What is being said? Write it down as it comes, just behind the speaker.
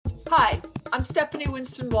Hi, I'm Stephanie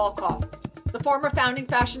Winston Walkoff, the former founding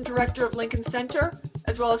fashion director of Lincoln Center,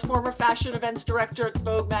 as well as former fashion events director at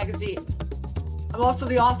Vogue magazine. I'm also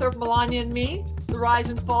the author of Melania and Me, The Rise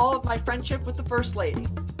and Fall of My Friendship with the First Lady.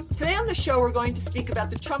 Today on the show, we're going to speak about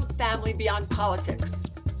the Trump family beyond politics,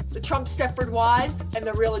 the Trump-Stepford wives and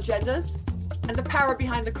their real agendas, and the power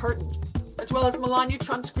behind the curtain, as well as Melania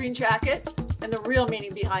Trump's green jacket and the real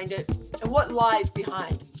meaning behind it, and what lies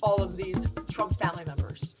behind all of these Trump family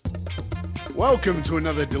members. Welcome to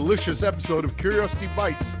another delicious episode of Curiosity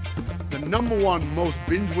Bites, the #1 most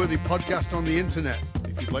binge-worthy podcast on the internet.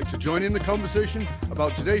 If you'd like to join in the conversation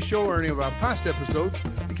about today's show or any of our past episodes,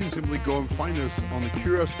 you can simply go and find us on the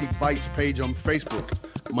Curiosity Bites page on Facebook.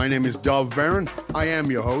 My name is Dov Baron. I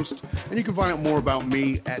am your host, and you can find out more about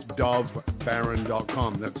me at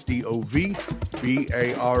dovbaron.com. That's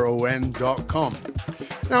DOVBARON.com.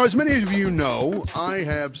 Now, as many of you know, I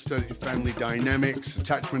have studied family dynamics,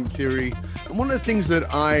 attachment theory, and one of the things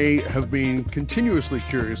that I have been continuously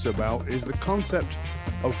curious about is the concept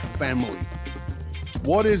of family.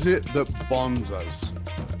 What is it that bonds us?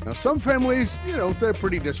 Now, some families, they're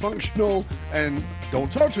pretty dysfunctional and don't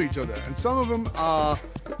talk to each other, and some of them are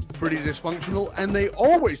pretty dysfunctional and they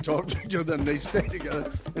always talk to each other and they stay together,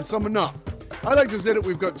 and some are not. I like to say that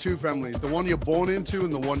we've got two families, the one you're born into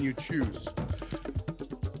and the one you choose.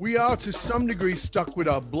 We are to some degree stuck with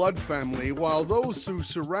our blood family, while those who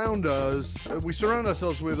surround us, we surround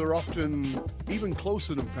ourselves with, are often even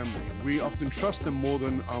closer than family. We often trust them more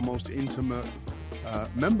than our most intimate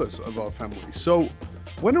members of our family. So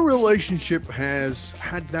when a relationship has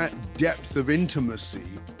had that depth of intimacy,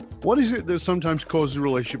 what is it that sometimes causes a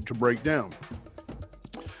relationship to break down?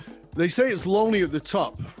 They say it's lonely at the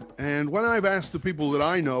top. And when I've asked the people that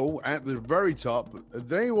I know at the very top,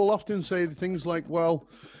 they will often say things like, well,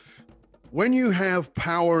 when you have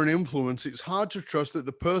power and influence, it's hard to trust that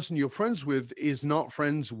the person you're friends with is not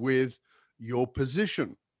friends with your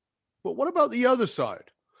position. But what about the other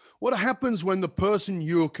side? What happens when the person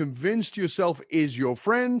you're convinced yourself is your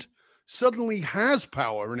friend suddenly has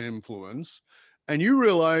power and influence, and you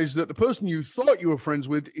realize that the person you thought you were friends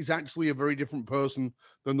with is actually a very different person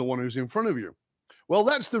than the one who's in front of you? Well,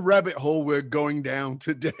 that's the rabbit hole we're going down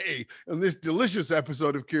today in this delicious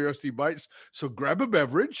episode of Curiosity Bites. So grab a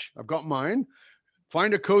beverage. I've got mine.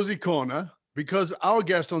 Find a cozy corner, because our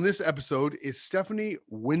guest on this episode is Stephanie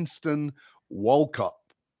Winston Walkoff.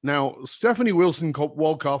 Now, Stephanie Winston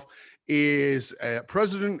Walkoff is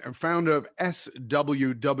president and founder of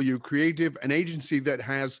SWW Creative, an agency that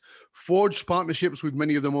has forged partnerships with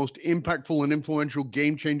many of the most impactful and influential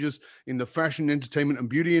game changers in the fashion, entertainment, and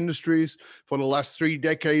beauty industries. For the last 3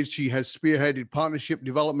 decades, she has spearheaded partnership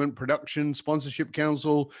development, production, sponsorship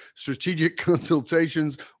council, strategic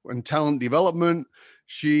consultations, and talent development.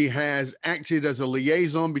 She has acted as a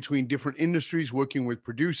liaison between different industries, working with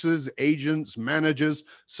producers, agents, managers,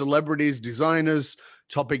 celebrities, designers,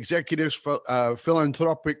 top executives,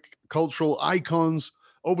 philanthropic cultural icons,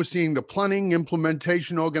 overseeing the planning,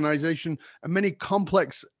 implementation, organization, and many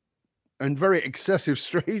complex and very excessive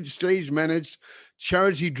stage-managed,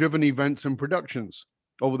 charity-driven events and productions.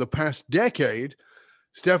 Over the past decade,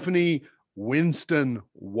 Stephanie Winston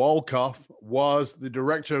Walkoff was the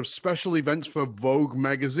director of special events for Vogue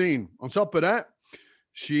magazine. On top of that,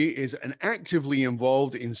 she is actively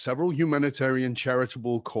involved in several humanitarian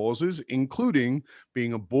charitable causes, including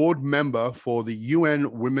being a board member for the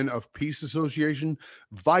UN Women of Peace Association,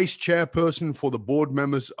 vice chairperson for the board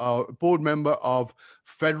member of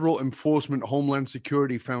Federal Enforcement Homeland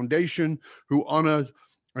Security Foundation, who honor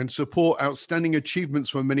and support outstanding achievements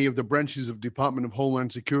for many of the branches of Department of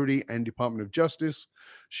Homeland Security and Department of Justice.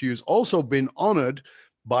 She has also been honored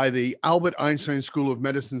by the Albert Einstein School of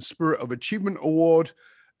Medicine Spirit of Achievement Award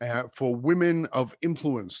for Women of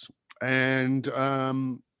Influence, and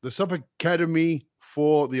the Suffolk Academy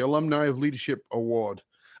for the Alumni of Leadership Award.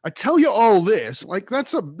 I tell you all this, like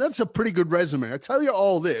that's a pretty good resume. I tell you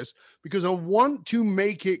all this because I want to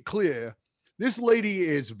make it clear this lady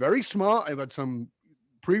is very smart. I've had some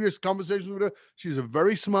previous conversations with her. She's a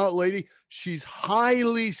very smart lady. She's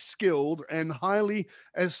highly skilled and highly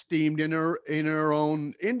esteemed in her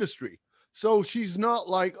own industry. So she's not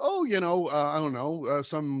like,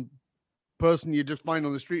 some person you just find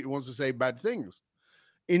on the street who wants to say bad things.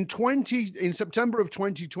 In September of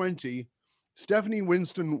 2020, Stephanie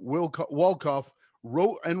Winston Walkoff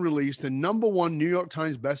wrote and released the #1 New York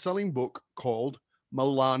Times bestselling book called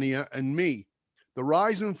Melania and Me: The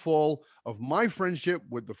Rise and Fall of My Friendship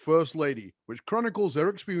with the First Lady, which chronicles her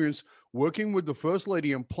experience working with the First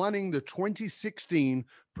Lady and planning the 2016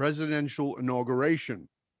 presidential inauguration.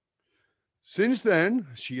 Since then,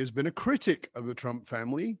 she has been a critic of the Trump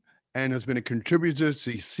family and has been a contributor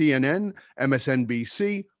to CNN,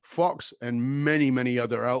 MSNBC, Fox, and many, many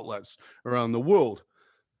other outlets around the world.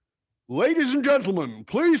 Ladies and gentlemen,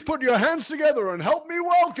 please put your hands together and help me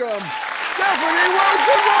welcome Stephanie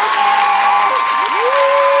Wilson.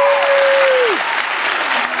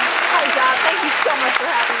 Hi, Dad. Thank you so much for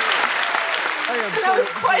having me. That was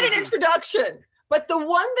quite an introduction. But the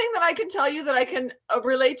one thing that I can tell you that I can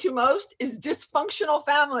relate to most is dysfunctional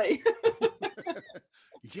family.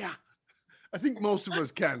 Yeah, I think most of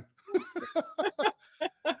us can.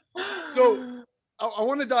 So I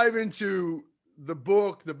want to dive into the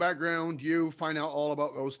book, the background, you find out all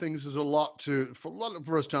about those things. There's a lot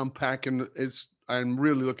for us to unpack, and I'm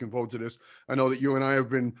really looking forward to this. I know that you and I have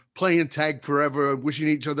been playing tag forever, wishing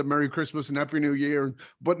each other Merry Christmas and Happy New Year,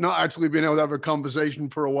 but not actually being able to have a conversation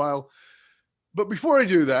for a while. But before I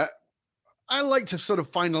do that, I like to sort of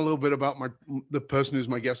find a little bit about the person who's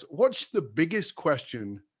my guest. What's the biggest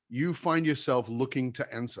question you find yourself looking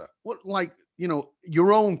to answer?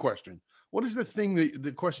 Your own question. What is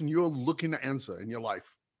the question you're looking to answer in your life?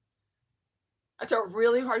 That's a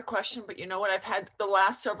really hard question, but you know what? I've had the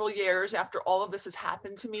last several years after all of this has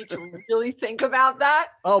happened to me to really think about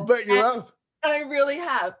that. I'll bet you have. And I really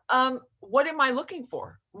have. What am I looking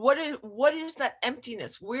for? What is that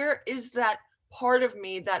emptiness? Where is that part of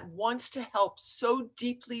me that wants to help so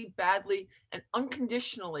deeply, badly, and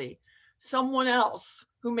unconditionally someone else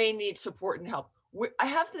who may need support and help? I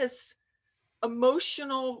have this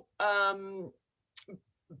emotional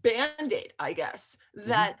band-aid, I guess,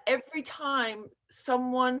 that every time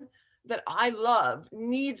someone that I love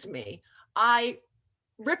needs me, I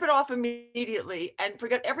rip it off immediately and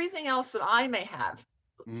forget everything else that I may have,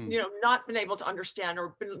 not been able to understand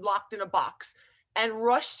or been locked in a box, and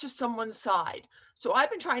rush to someone's side. So I've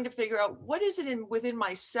been trying to figure out what is it within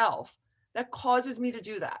myself that causes me to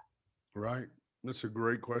do that. Right. That's a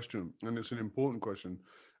great question. And it's an important question.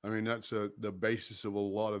 I mean, that's the basis of a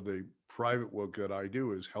lot of the private work that I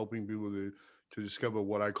do, is helping people to discover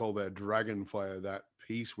what I call their dragon fire, that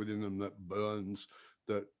peace within them that burns,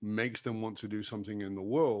 that makes them want to do something in the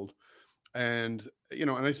world. And,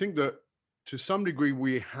 and I think that to some degree,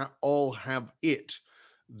 we all have it.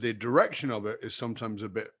 The direction of it is sometimes a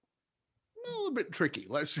little bit tricky.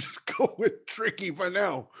 Let's just go with tricky for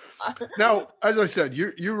now. Now, as I said,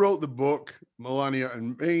 you wrote the book, Melania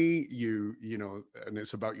and Me, and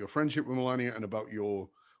it's about your friendship with Melania and about your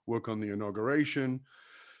work on the inauguration,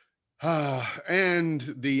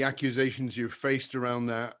 and the accusations you've faced around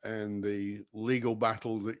that and the legal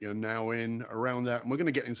battle that you're now in around that. And we're going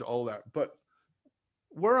to get into all that. But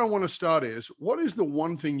where I want to start is, what is the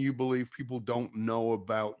one thing you believe people don't know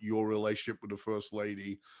about your relationship with the First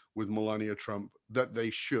Lady, with Melania Trump, that they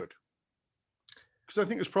should? Because I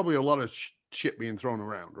think there's probably a lot of shit being thrown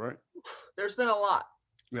around, right? There's been a lot.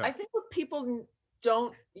 Yeah. I think what people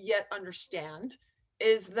don't yet understand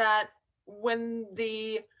is that when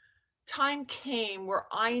the time came where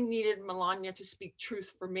I needed Melania to speak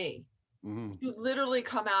truth for me, to literally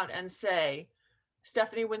come out and say,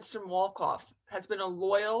 Stephanie Winston Wolkoff has been a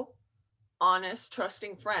loyal, honest,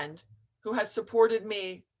 trusting friend who has supported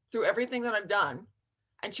me through everything that I've done.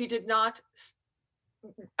 And she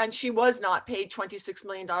was not paid $26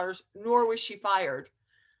 million, nor was she fired.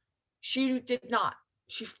 She did not.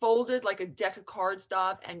 She folded like a deck of cards,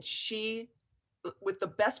 Dov, and she, with the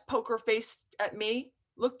best poker face at me,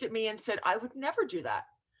 looked at me and said, I would never do that.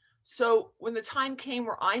 So when the time came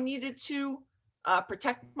where I needed to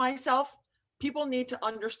protect myself, people need to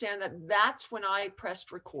understand that that's when I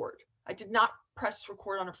pressed record. I did not press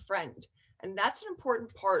record on a friend. And that's an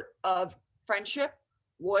important part of friendship,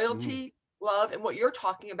 loyalty, love, and what you're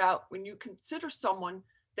talking about when you consider someone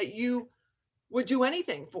that you would do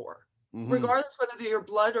anything for, regardless whether they're your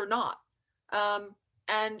blood or not.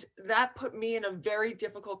 And that put me in a very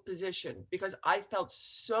difficult position because I felt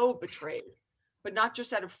so betrayed, but not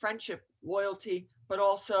just out of friendship, loyalty, but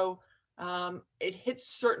also it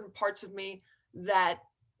hits certain parts of me that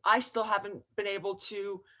I still haven't been able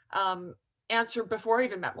to answer before I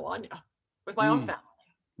even met Melania with my own family.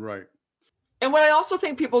 Right. And what I also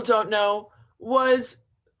think people don't know was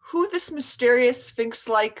who this mysterious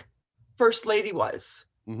Sphinx-like First Lady was.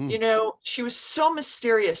 She was so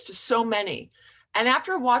mysterious to so many. And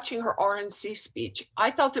after watching her RNC speech,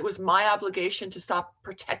 I felt it was my obligation to stop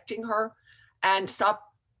protecting her and stop,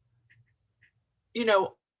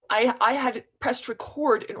 I had pressed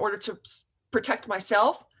record in order to protect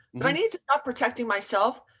myself, but I needed to stop protecting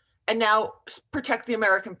myself and now protect the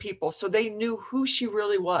American people so they knew who she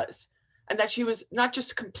really was and that she was not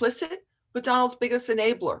just complicit, but Donald's biggest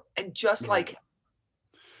enabler and just like him.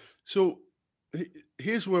 So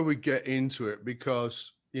here's where we get into it,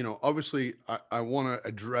 because obviously I want to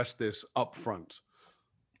address this up front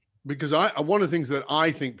because one of the things that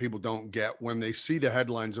I think people don't get when they see the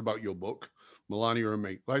headlines about your book, Melania and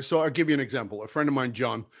Me. Like, so I'll give you an example. A friend of mine,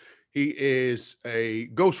 John, he is a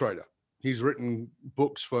ghostwriter. He's written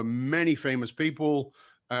books for many famous people,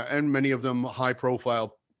 and many of them high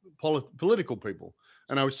profile political people.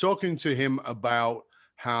 And I was talking to him about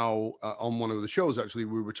how on one of the shows, actually,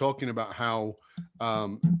 we were talking about how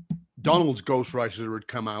Donald's ghostwriter had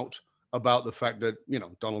come out about the fact that,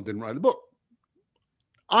 Donald didn't write the book.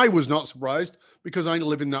 I was not surprised because I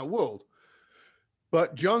live in that world.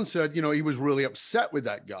 But John said, he was really upset with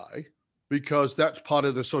that guy because that's part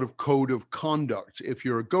of the sort of code of conduct. If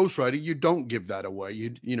you're a ghostwriter, you don't give that away.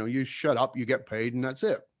 You shut up, you get paid, and that's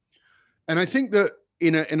it. And I think that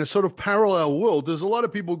in a sort of parallel world, there's a lot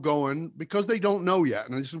of people going, because they don't know yet,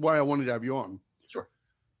 and this is why I wanted to have you on. Sure.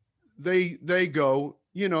 They go,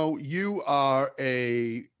 you are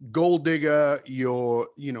a gold digger. You're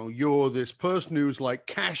this person who's like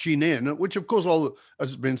cashing in, which of course all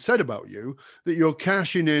has been said about you, that you're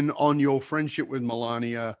cashing in on your friendship with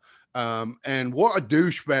Melania. And what a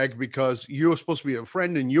douchebag, because you're supposed to be a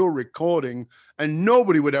friend and you're recording, and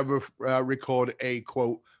nobody would ever record a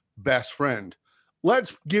quote best friend.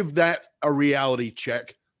 Let's give that a reality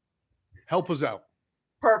check. Help us out.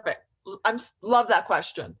 Perfect. Love that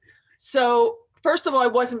question. So first of all, I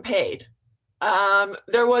wasn't paid.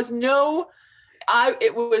 There was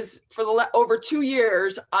it was for over 2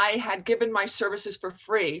 years, I had given my services for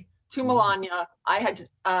free to Melania. I had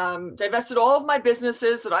divested all of my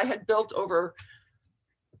businesses that I had built over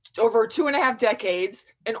 2.5 decades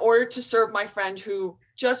in order to serve my friend who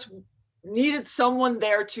just needed someone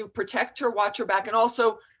there to protect her, watch her back, and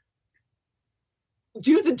also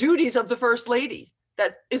do the duties of the First Lady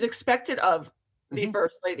that is expected of the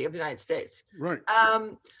First Lady of the United States. Right.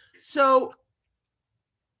 So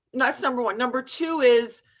that's number one. Number two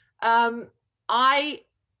is I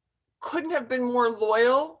couldn't have been more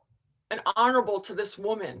loyal and honorable to this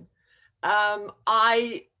woman.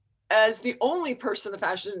 I, as the only person in the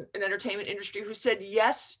fashion and entertainment industry who said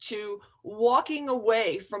yes to walking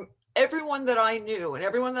away from everyone that I knew and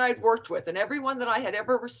everyone that I'd worked with and everyone that I had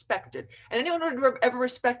ever respected and anyone who had ever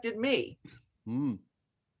respected me,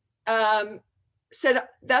 said,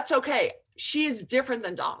 that's okay. She is different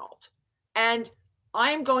than Donald. And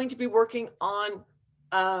I am going to be working on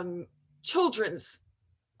children's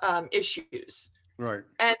issues. Right.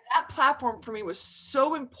 And that platform for me was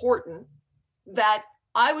so important that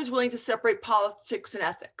I was willing to separate politics and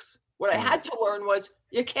ethics. What I had to learn was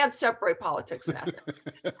you can't separate politics and ethics.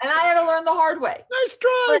 And I had to learn the hard way. Nice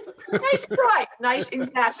try. Nice try.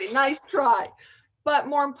 Exactly. Nice try. But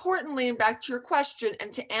more importantly, and back to your question,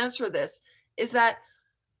 and to answer this, is that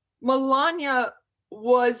Melania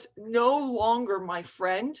was no longer my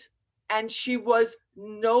friend, and she was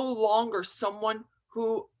no longer someone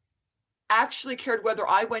who actually cared whether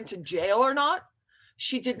I went to jail or not.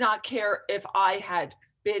 She did not care if I had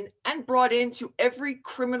been and brought into every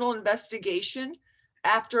criminal investigation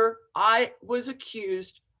after I was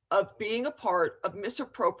accused of being a part of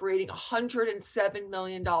misappropriating $107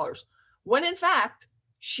 million, when in fact,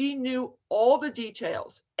 she knew all the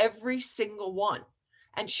details, every single one.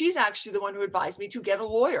 And she's actually the one who advised me to get a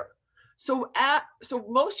lawyer. So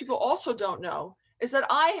most people also don't know is that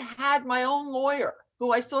I had my own lawyer,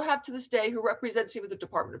 who I still have to this day, who represents me with the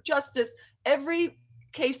Department of Justice. Every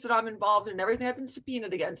case that I'm involved in, everything I've been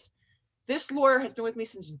subpoenaed against, this lawyer has been with me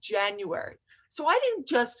since January. So I didn't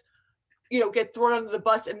just, get thrown under the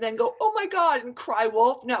bus and then go, oh my God, and cry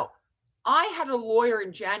wolf. No, I had a lawyer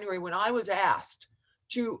in January when I was asked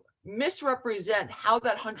to misrepresent how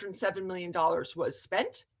that $107 million was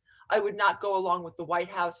spent. I would not go along with the White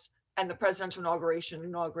House and the presidential inauguration.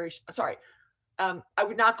 I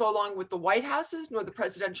would not go along with the White House's nor the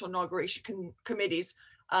presidential inauguration committee's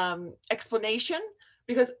explanation,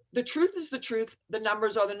 because the truth is the truth. The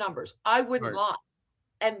numbers are the numbers. I wouldn't lie.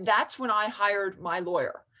 And that's when I hired my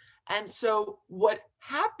lawyer. And so what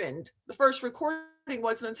happened, the first recording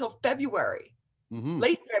wasn't until February,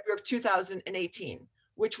 late February of 2018,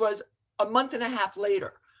 which was a month and a half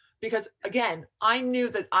later, because again, I knew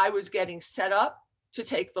that I was getting set up to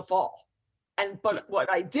take the fall. But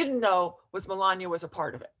what I didn't know was Melania was a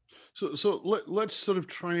part of it. So let's sort of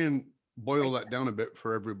try and boil that down a bit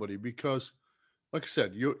for everybody, because like I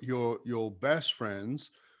said, your best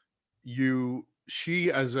friends, she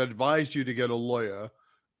has advised you to get a lawyer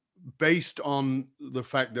based on the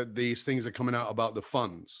fact that these things are coming out about the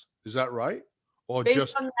funds. Is that right? Or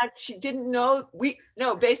based on that she didn't know,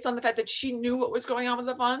 based on the fact that she knew what was going on with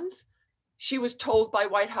the funds, she was told by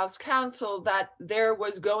White House counsel that there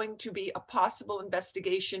was going to be a possible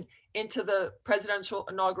investigation into the Presidential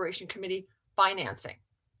Inauguration Committee financing.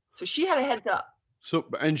 So she had a heads up. So,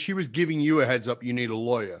 and she was giving you a heads up, you need a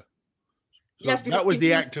lawyer. So Yes, because that was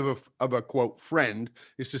the act of a quote friend,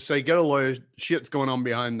 is to say, get a lawyer, shit's going on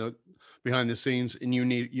behind the scenes, and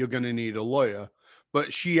you're going to need a lawyer.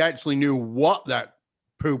 But she actually knew what that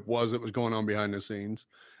poop was that was going on behind the scenes,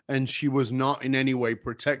 and she was not in any way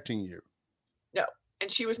protecting you. No, and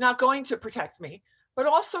she was not going to protect me. But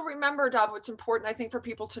also remember, Dob, what's important, I think, for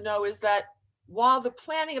people to know is that while the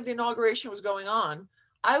planning of the inauguration was going on,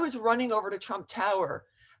 I was running over to Trump Tower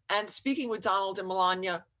and speaking with Donald and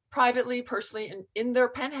Melania privately, personally, in their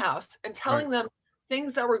penthouse, and telling them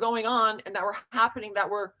things that were going on and that were happening that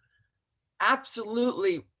were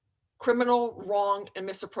absolutely criminal, wrong, and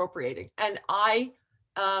misappropriating. And I,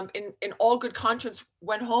 in all good conscience,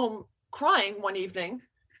 went home crying one evening,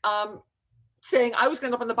 saying I was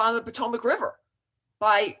going to end up on the bottom of the Potomac River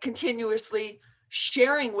by continuously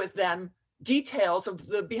sharing with them details of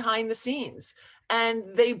the behind the scenes. And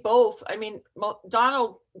they both, I mean,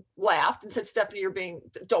 Donald laughed and said, Stephanie,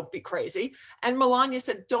 don't be crazy. And Melania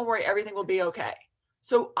said, don't worry, everything will be okay.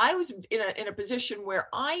 So I was in a position where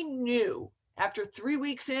I knew after 3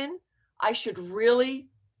 weeks in, I should really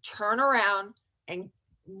turn around and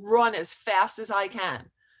run as fast as I can.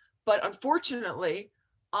 But unfortunately,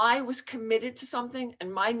 I was committed to something,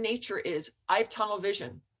 and my nature is I have tunnel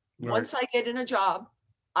vision. Right. Once I get in a job,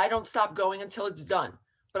 I don't stop going until it's done.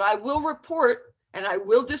 But I will report and I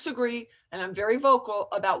will disagree, and I'm very vocal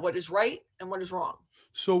about what is right and what is wrong.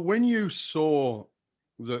 So when you saw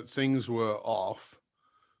that things were off,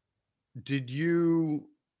 did you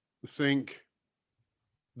think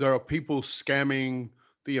there are people scamming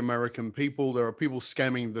the American people? There are people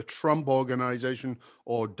scamming the Trump organization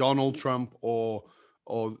or Donald Trump or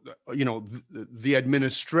the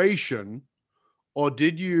administration? Or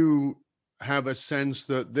did you have a sense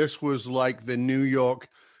that this was like the New York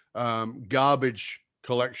garbage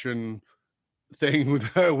collection thing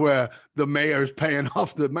where the mayor is paying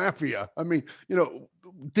off the mafia? I mean,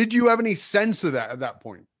 did you have any sense of that at that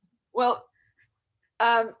point? Well,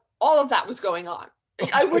 all of that was going on.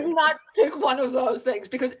 I would not pick one of those things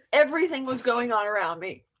because everything was going on around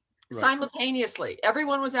me simultaneously.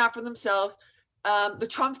 Everyone was out for themselves. The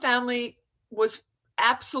Trump family was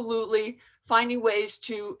absolutely finding ways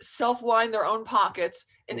to self-line their own pockets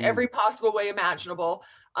in every possible way imaginable.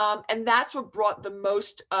 And that's what brought the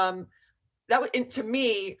most, to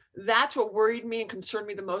me, that's what worried me and concerned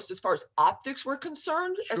me the most as far as optics were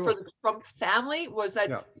concerned. Sure. As for the Trump family, was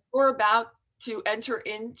that you're about to enter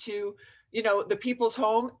into, the people's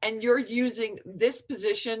home, and you're using this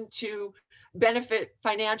position to benefit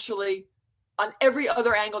financially on every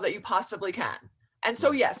other angle that you possibly can. And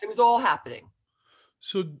so, yes, it was all happening.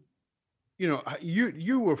 So,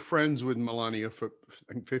 you were friends with Melania for,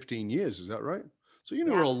 I think, 15 years. Is that right? So you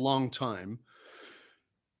knew her a long time.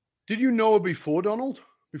 Did you know her before Donald?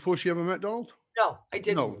 Before she ever met Donald? No, I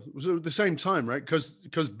didn't. No, it was at the same time, right?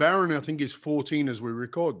 Because Barron, I think, is 14 as we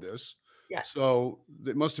record this. Yes. So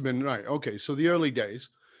it must have been right. Okay, so the early days.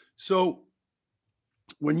 So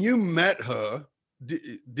when you met her,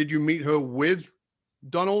 did you meet her with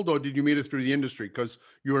Donald, or did you meet her through the industry? Because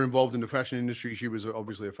you were involved in the fashion industry. She was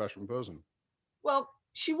obviously a fashion person. Well,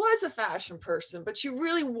 she was a fashion person, but she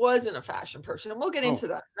really wasn't a fashion person. And we'll get into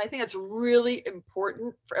that. And I think that's really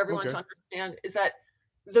important for everyone to understand, is that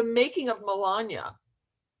the making of Melania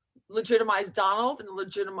legitimized Donald and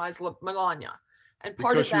legitimized Melania. And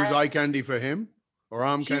part because of that, she was eye candy for him, or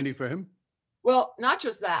arm candy for him? Well, not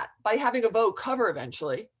just that. By having a Vogue cover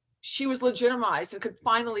eventually, she was legitimized and could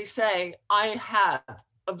finally say, I have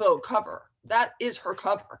a Vogue cover. That is her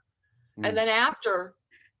cover. And then after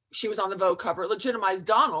she was on the Vogue cover, legitimized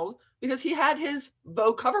Donald because he had his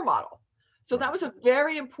Vogue cover model. So that was a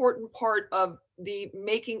very important part of the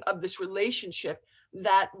making of this relationship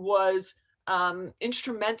that was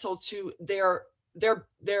instrumental to their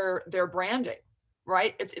branding,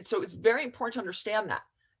 right? So it's very important to understand that.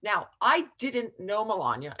 Now, I didn't know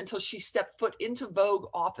Melania until she stepped foot into Vogue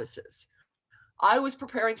offices. I was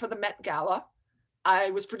preparing for the Met Gala. I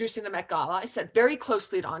was producing the Met Gala. I sat very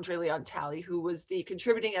closely to Andre Leon Talley, who was the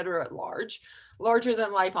contributing editor at large, larger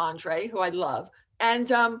than life Andre, who I love.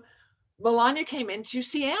 And Melania came in to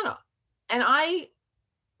see Anna. And I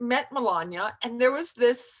met Melania, and there was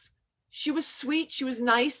she was sweet, she was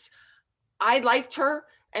nice. I liked her,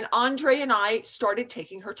 and Andre and I started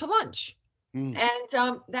taking her to lunch. And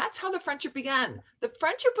that's how the friendship began. The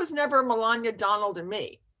friendship was never Melania, Donald, and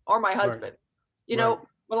me, or my husband.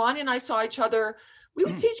 Melania and I saw each other We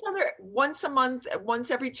would see each other once a month,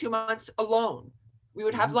 once every 2 months alone. We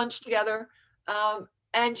would have lunch together.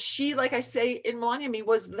 And she, like I say, in Melania and Me,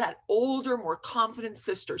 was that older, more confident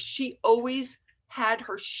sister. She always had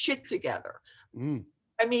her shit together.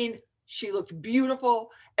 I mean, she looked beautiful.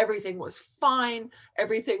 Everything was fine.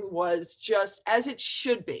 Everything was just as it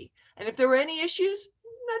should be. And if there were any issues,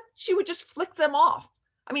 she would just flick them off.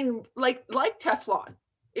 I mean, like Teflon.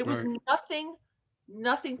 It was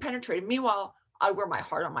nothing penetrated. Meanwhile, I wear my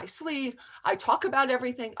heart on my sleeve. I talk about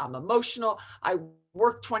everything. I'm emotional. I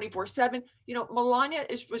work 24/7. You know, Melania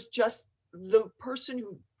was just the person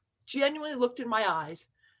who genuinely looked in my eyes,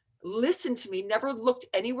 listened to me, never looked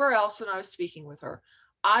anywhere else when I was speaking with her.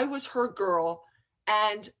 I was her girl,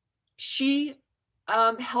 and she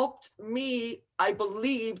helped me. I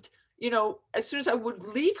believed, you know, as soon as I would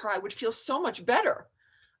leave her, I would feel so much better.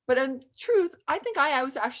 But in truth, I think I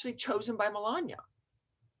was actually chosen by Melania.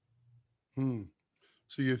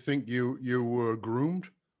 So you think you were groomed?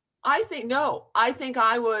 I think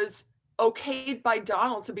I was okayed by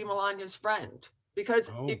Donald to be Melania's friend,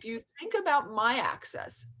 because if you think about my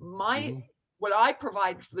access, what I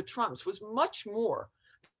provided for the Trumps was much more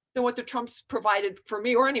than what the Trumps provided for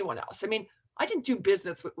me or anyone else. I mean, I didn't do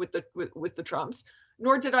business with the Trumps,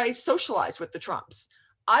 nor did I socialize with the Trumps.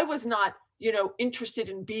 I was not, you know, interested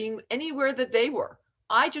in being anywhere that they were.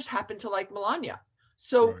 I just happened to like Melania.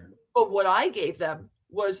 So, but what I gave them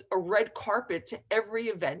was a red carpet to every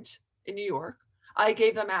event in New York. I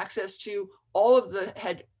gave them access to all of the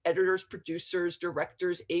head editors, producers,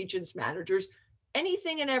 directors, agents, managers,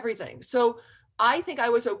 anything and everything. So I think I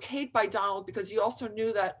was okayed by Donald because he also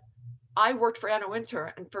knew that I worked for Anna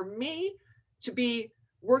Wintour, and for me to be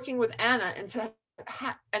working with Anna and to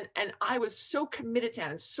and I was so committed to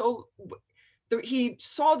Anna, and so he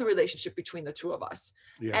saw the relationship between the two of us.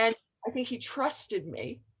 And I think he trusted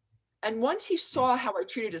me. And once he saw how I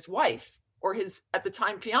treated his wife, or his, at the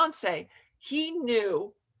time, fiance, he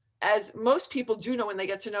knew, as most people do know when they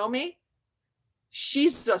get to know me,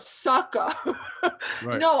 she's a sucker.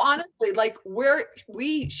 No, honestly, like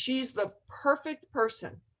she's the perfect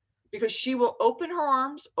person, because she will open her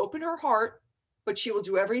arms, open her heart, but she will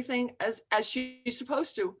do everything as she's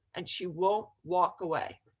supposed to, and she won't walk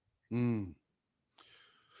away.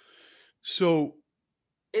 So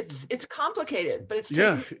it's complicated, but it's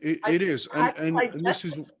it is, and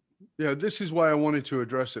this is why I wanted to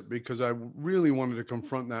address it, because I really wanted to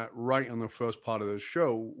confront that right on the first part of the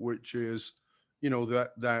show, which is, you know,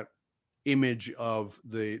 that image of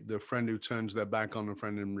the friend who turns their back on the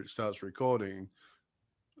friend and starts recording,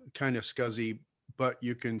 kind of scuzzy. But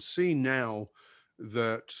you can see now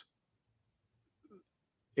that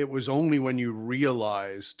it was only when you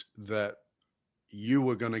realized that you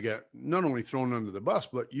were going to get not only thrown under the bus,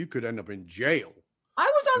 but you could end up in jail.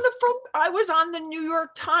 I was on the New York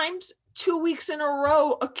Times 2 weeks in a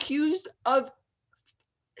row accused of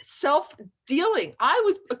self-dealing.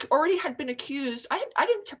 I had been accused. I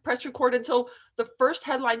didn't press record until the first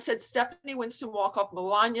headline said Stephanie Winston Wolkoff,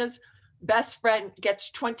 Melania's best friend,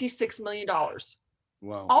 gets $26 million.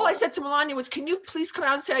 Wow. All I said to Melania was, can you please come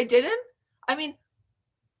out and say I didn't? I mean,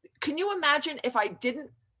 can you imagine if I didn't?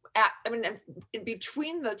 In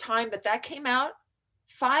between the time that came out,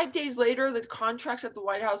 5 days later, the contracts at the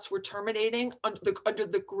White House were terminating under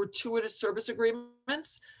the gratuitous service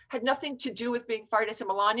agreements. Had nothing to do with being fired. I said,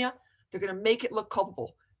 Melania, they're going to make it look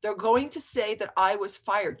culpable. They're going to say that I was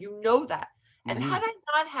fired. You know that. And had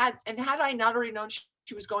I not already known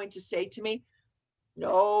she was going to say to me,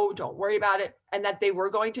 no, don't worry about it, and that they were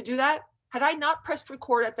going to do that, had I not pressed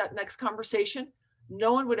record at that next conversation,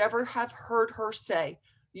 no one would ever have heard her say,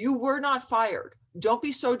 you were not fired. Don't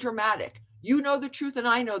be so dramatic. You know the truth and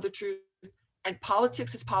I know the truth. And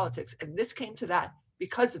politics is politics. And this came to that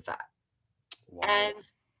because of that. Wow. And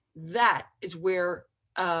that is where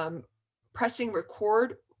pressing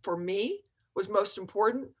record for me was most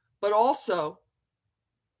important. But also,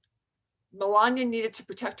 Melania needed to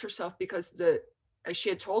protect herself because as she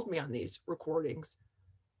had told me on these recordings,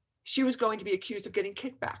 she was going to be accused of getting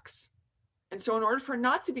kickbacks. And so in order for her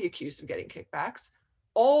not to be accused of getting kickbacks,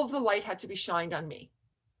 all of the light had to be shined on me.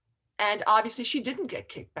 And obviously she didn't get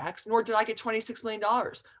kickbacks, nor did I get $26 million,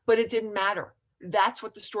 but it didn't matter. That's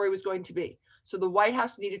what the story was going to be. So the White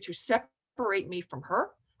House needed to separate me from her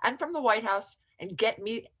and from the White House and get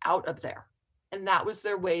me out of there. And that was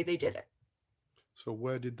their way they did it. So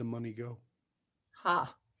where did the money go?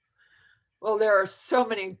 Well, there are so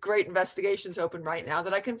many great investigations open right now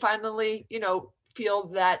that I can finally, feel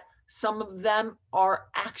that some of them are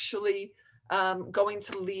actually going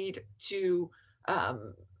to lead to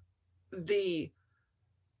the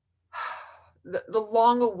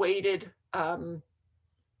long-awaited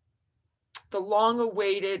the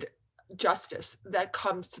long-awaited justice that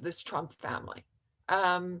comes to this Trump family.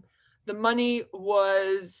 The money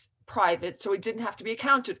was private, so it didn't have to be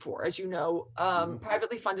accounted for. As you know,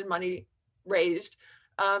 privately funded money raised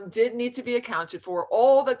didn't need to be accounted for.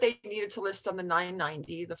 All that they needed to list on the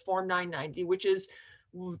 990, the Form 990, which is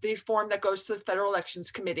the form that goes to the Federal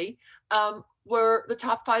Elections Committee, were the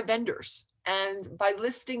top 5 vendors. And by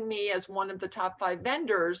listing me as one of the top 5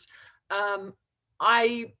 vendors,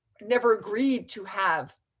 I never agreed to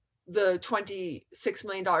have the $26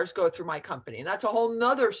 million go through my company. And that's a whole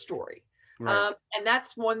nother story. Right. And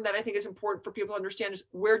that's one that I think is important for people to understand, is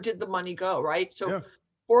where did the money go, right? So Yeah.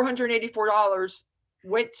 $484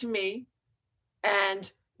 went to me,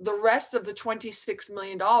 and the rest of the $26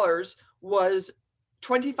 million was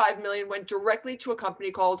 $25 million went directly to a company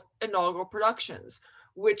called Inaugural Productions,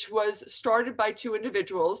 which was started by 2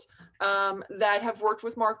 individuals that have worked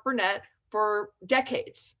with Mark Burnett for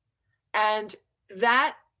decades. And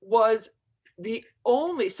that was the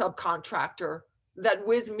only subcontractor that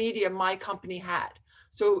Wiz Media, my company, had.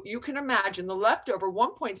 So you can imagine the leftover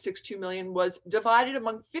 $1.62 million was divided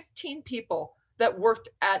among 15 people that worked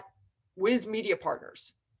at Wiz Media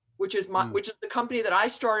Partners, which is the company that I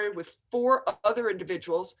started with 4 other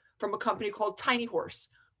individuals from a company called Tiny Horse,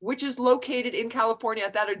 which is located in California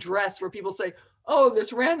at that address where people say, oh,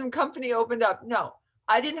 this random company opened up. No,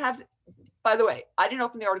 I didn't have, by the way, I didn't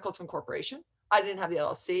open the articles of incorporation. I didn't have the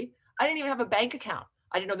LLC. I didn't even have a bank account.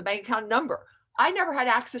 I didn't know the bank account number. I never had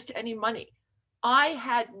access to any money. I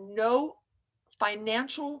had no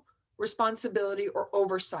financial responsibility or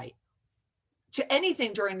oversight to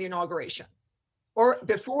anything during the inauguration or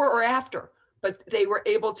before or after, but they were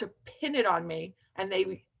able to pin it on me, and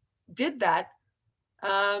they did that.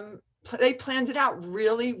 They planned it out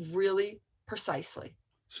really, really precisely.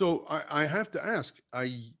 So I have to ask,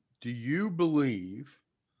 do you believe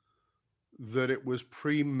that it was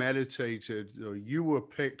premeditated, or you were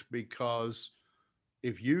picked because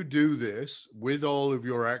if you do this with all of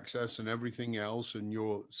your access and everything else and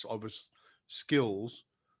your obvious skills,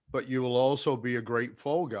 but you will also be a great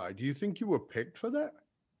fall guy? Do you think you were picked for that?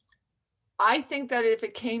 I think that if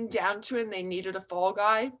it came down to it and they needed a fall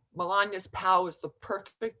guy, Melania's pal was the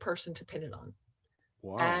perfect person to pin it on.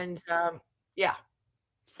 Wow. And yeah,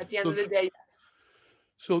 at the end of the day, yes.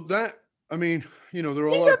 So that, I mean, you know, there are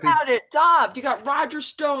a lot Think of people. about it, Dov. You got Roger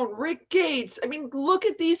Stone, Rick Gates. I mean, look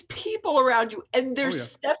at these people around you. And there's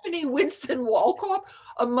Stephanie Winston Wolkoff,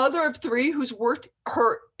 a mother of 3 who's worked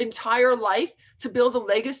her entire life to build a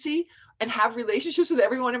legacy and have relationships with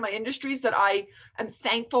everyone in my industries that I am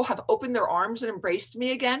thankful have opened their arms and embraced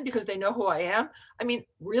me again because they know who I am. I mean,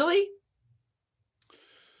 really?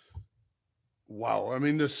 Wow. I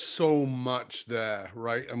mean, there's so much there,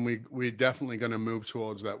 right? And we're definitely going to move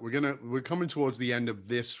towards that. We're coming towards the end of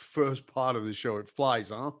this first part of the show. It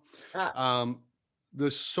flies, huh?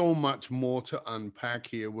 There's so much more to unpack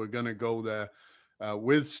here. We're going to go there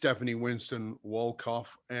with Stephanie Winston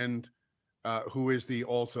Wolkoff, and who is the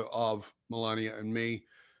author of Melania and Me.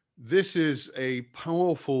 This is a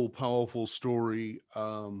powerful, powerful story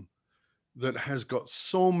that has got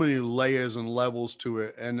so many layers and levels to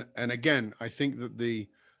it. And again, I think that the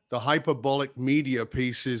hyperbolic media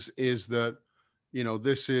piece is that, you know,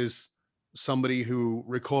 this is somebody who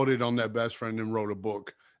recorded on their best friend and wrote a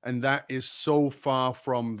book. And that is so far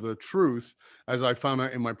from the truth. As I found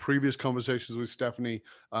out in my previous conversations with Stephanie,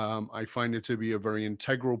 I find it to be a very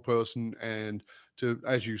integral person. And to,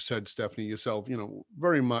 as you said, Stephanie, yourself, you know,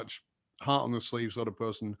 very much heart on the sleeve sort of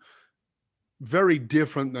person. Very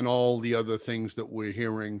different than all the other things that we're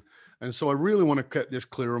hearing. And so I really want to cut this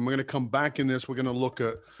clear. And we're going to come back in this. We're going to look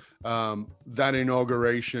at that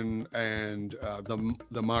inauguration and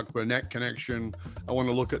the Mark Burnett connection. I want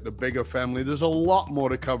to look at the bigger family. There's a lot more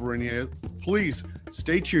to cover in here. Please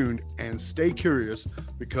stay tuned and stay curious,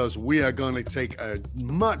 because we are going to take a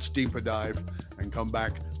much deeper dive and come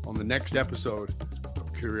back on the next episode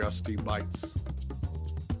of Curiosity Bites.